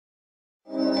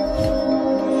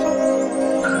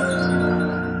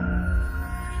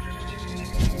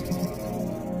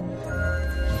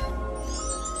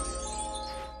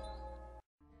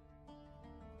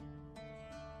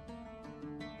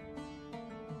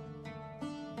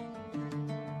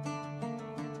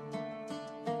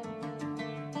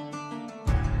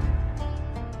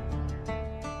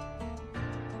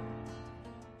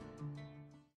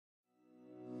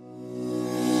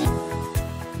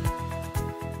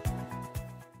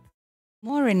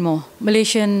More and more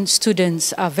Malaysian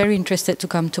students are very interested to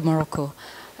come to Morocco.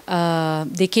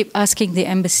 They keep asking the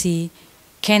embassy,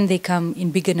 can they come in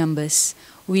bigger numbers?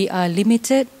 We are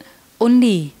limited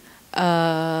only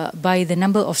by the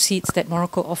number of seats that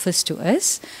Morocco offers to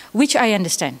us, which I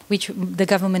understand, which the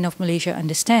government of Malaysia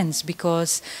understands,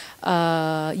 because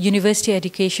university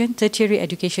education, tertiary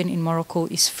education in Morocco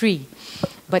is free.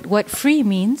 But what free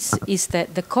means is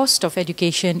that the cost of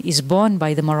education is borne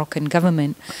by the Moroccan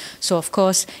government. So of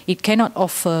course, it cannot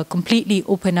offer completely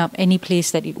open up any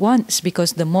place that it wants,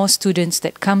 because the more students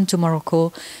that come to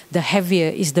Morocco, the heavier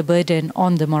is the burden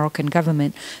on the Moroccan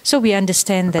government. So we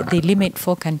understand that they limit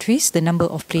 4 countries the number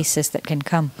of places that can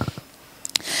come.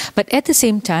 But at the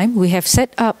same time, we have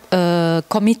set up a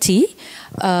committee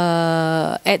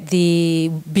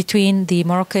between the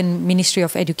Moroccan Ministry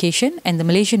of Education and the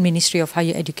Malaysian Ministry of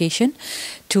Higher Education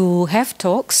to have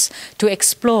talks to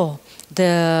explore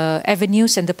the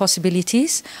avenues and the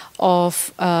possibilities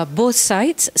of both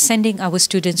sides sending our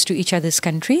students to each other's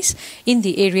countries in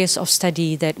the areas of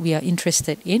study that we are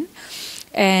interested in.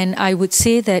 And I would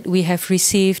say that we have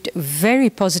received very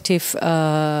positive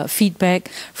feedback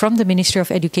from the Ministry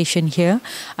of Education here.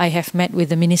 I have met with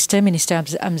the Minister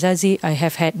Amzazi. I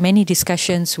have had many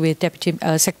discussions with Deputy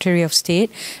Secretary of State,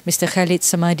 Mr. Khalid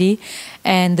Samadi.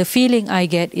 And the feeling I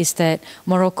get is that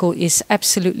Morocco is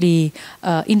absolutely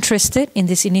interested in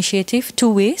this initiative, 2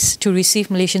 ways: to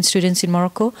receive Malaysian students in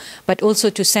Morocco, but also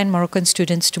to send Moroccan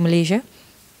students to Malaysia.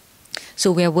 So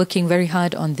we are working very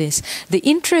hard on this. The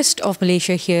interest of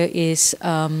Malaysia here is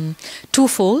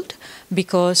twofold,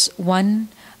 because one,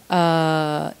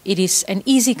 it is an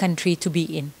easy country to be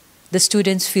in. The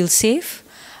students feel safe.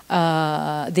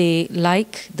 They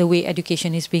like the way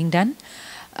education is being done.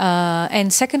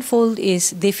 And secondfold is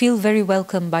they feel very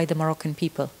welcome by the Moroccan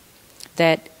people.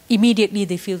 That immediately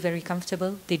they feel very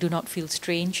comfortable. They do not feel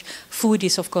strange. Food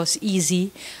is, of course, easy.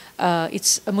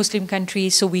 It's a Muslim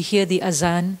country, so we hear the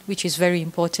azan, which is very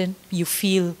important. You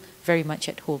feel very much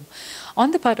at home. On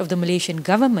the part of the Malaysian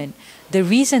government, the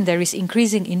reason there is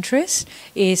increasing interest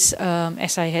is,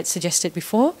 as I had suggested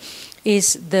before,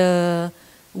 is the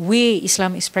way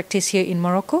Islam is practiced here in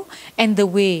Morocco and the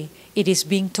way it is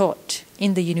being taught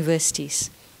in the universities.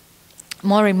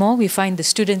 More and more we find the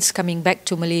students coming back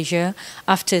to Malaysia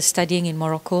after studying in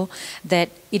Morocco that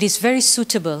it is very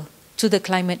suitable to the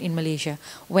climate in Malaysia.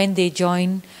 When they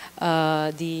join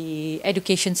the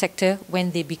education sector, when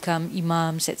they become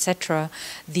imams, etc.,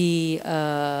 the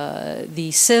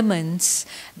sermons,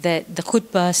 the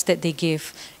khutbahs that they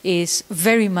give is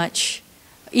very much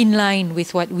in line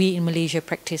with what we in Malaysia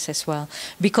practice as well.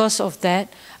 Because of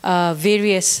that,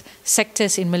 various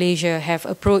sectors in Malaysia have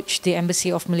approached the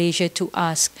Embassy of Malaysia to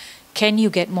ask, can you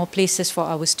get more places for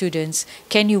our students?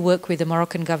 Can you work with the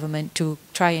Moroccan government to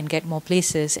try and get more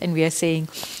places? And we are saying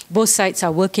both sides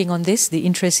are working on this. The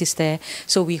interest is there.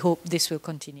 So we hope this will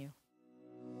continue.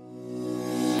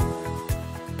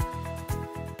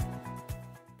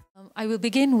 I will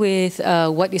begin with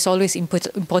what is always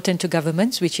important to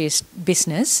governments, which is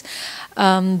business.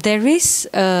 There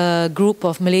is a group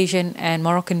of Malaysian and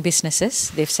Moroccan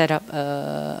businesses. They've set up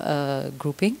a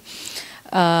grouping.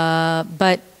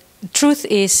 But truth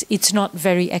is, it's not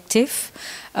very active.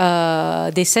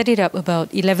 They set it up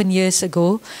about 11 years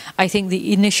ago. I think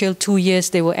the initial 2 years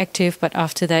they were active, but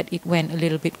after that it went a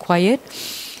little bit quiet.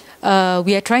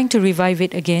 We are trying to revive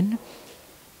it again.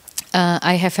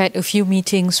 I have had a few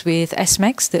meetings with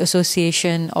ASMEX, the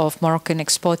Association of Moroccan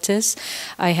Exporters.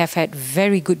 I have had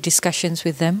very good discussions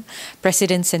with them.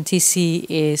 President Santisi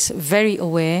is very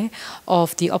aware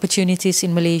of the opportunities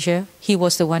in Malaysia. He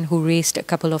was the one who raised a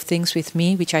couple of things with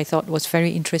me, which I thought was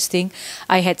very interesting.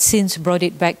 I had since brought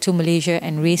it back to Malaysia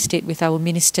and raised it with our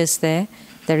ministers there.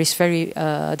 There is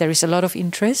a lot of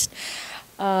interest.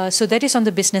 So that is on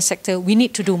the business sector. We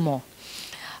need to do more.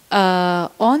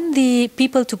 On the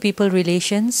people-to-people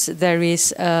relations, there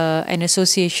is an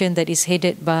association that is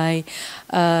headed by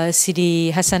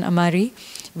Sidi Hassan Amari,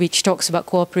 which talks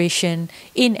about cooperation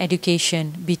in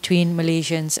education between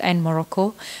Malaysians and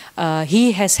Morocco.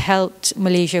 He has helped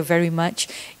Malaysia very much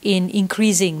in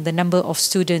increasing the number of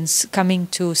students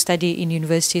coming to study in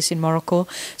universities in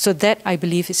Morocco. So that, I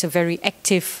believe, is a very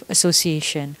active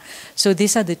association. So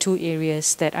these are the 2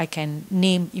 areas that I can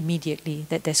name immediately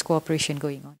that there's cooperation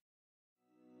going on.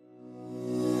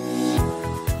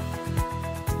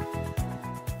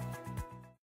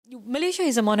 Malaysia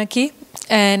is a monarchy,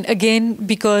 and again,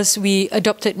 because we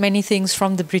adopted many things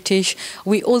from the British,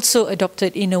 we also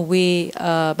adopted in a way,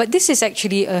 but this is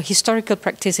actually a historical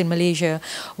practice in Malaysia,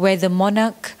 where the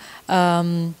monarch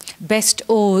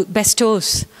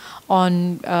bestows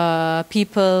on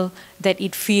people that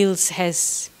it feels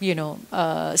has,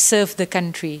 served the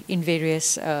country in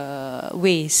various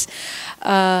ways.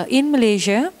 In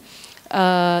Malaysia,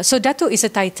 so Dato' is a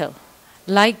title.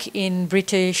 Like in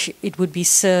British, it would be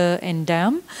Sir and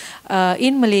Dam.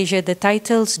 In Malaysia, the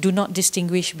titles do not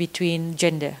distinguish between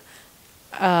gender.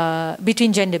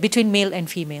 Between male and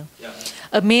female. Yeah.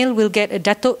 A male will get a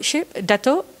Dato'.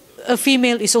 A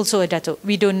female is also a Dato'.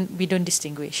 We don't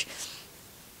distinguish.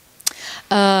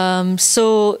 What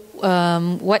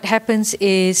happens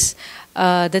is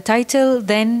the title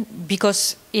then,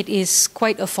 because it is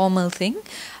quite a formal thing,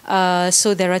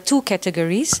 so there are two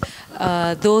categories: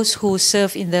 those who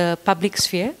serve in the public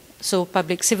sphere, so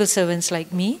public civil servants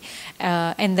like me,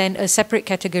 and then a separate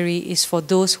category is for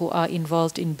those who are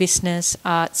involved in business,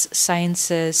 arts,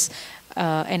 sciences,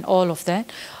 and all of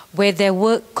that, where their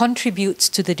work contributes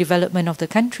to the development of the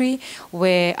country,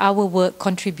 where our work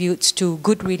contributes to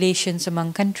good relations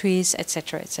among countries,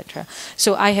 etc., etc.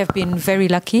 So I have been very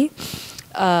lucky.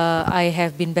 I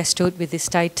have been bestowed with this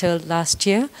title last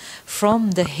year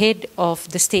from the head of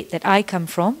the state that I come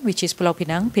from, which is Pulau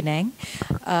Pinang, Penang.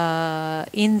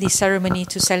 In the ceremony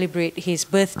to celebrate his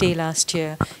birthday last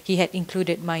year, he had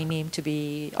included my name to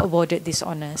be awarded this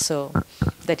honor. So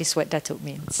that is what Dato'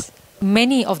 means.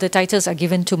 Many of the titles are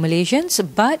given to Malaysians,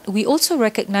 but we also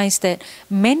recognize that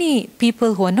many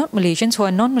people who are not Malaysians, who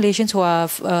are non-Malaysians,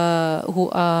 who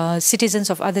are citizens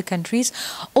of other countries,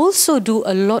 also do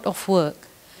a lot of work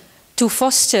to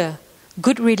foster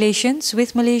good relations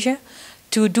with Malaysia,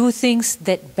 to do things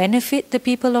that benefit the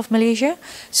people of Malaysia.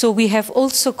 So we have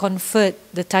also conferred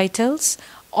the titles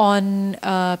on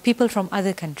people from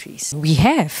other countries. We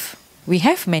have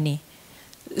many.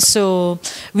 So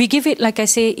we give it, like I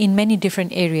say, in many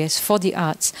different areas: for the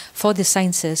arts, for the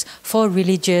sciences, for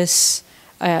religious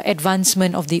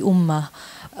advancement of the ummah,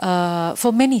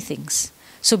 for many things.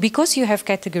 So because you have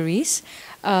categories,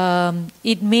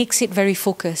 it makes it very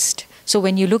focused. So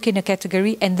when you look in a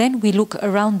category, and then we look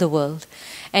around the world,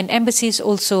 and embassies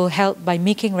also help by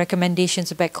making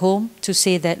recommendations back home to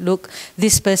say that, look,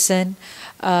 this person,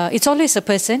 it's always a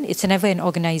person, it's never an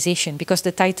organization, because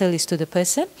the title is to the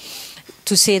person,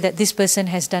 to say that this person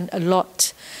has done a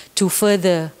lot to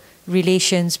further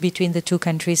relations between the two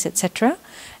countries, etc.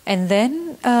 And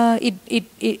then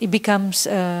it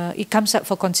comes up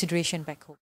for consideration back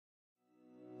home.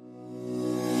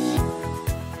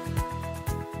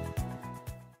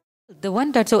 The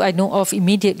one Dato' I know of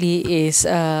immediately is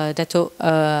Dato'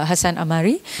 Hassan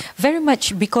Amari, very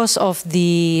much because of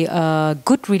the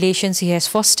good relations he has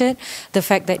fostered, the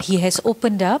fact that he has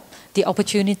opened up the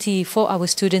opportunity for our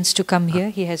students to come here.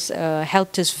 He has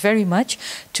helped us very much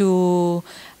to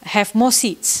have more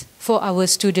seats for our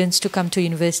students to come to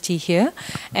university here,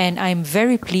 and I'm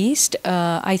very pleased.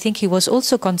 I think he was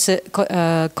also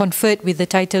conferred with the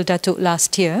title Dato'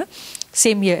 last year,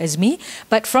 same year as me,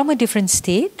 but from a different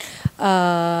state,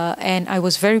 and I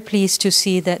was very pleased to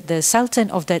see that the Sultan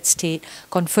of that state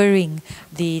conferring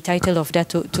the title of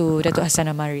Dato' to Dato' Hassan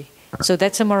Amari. So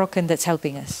that's a Moroccan that's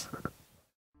helping us.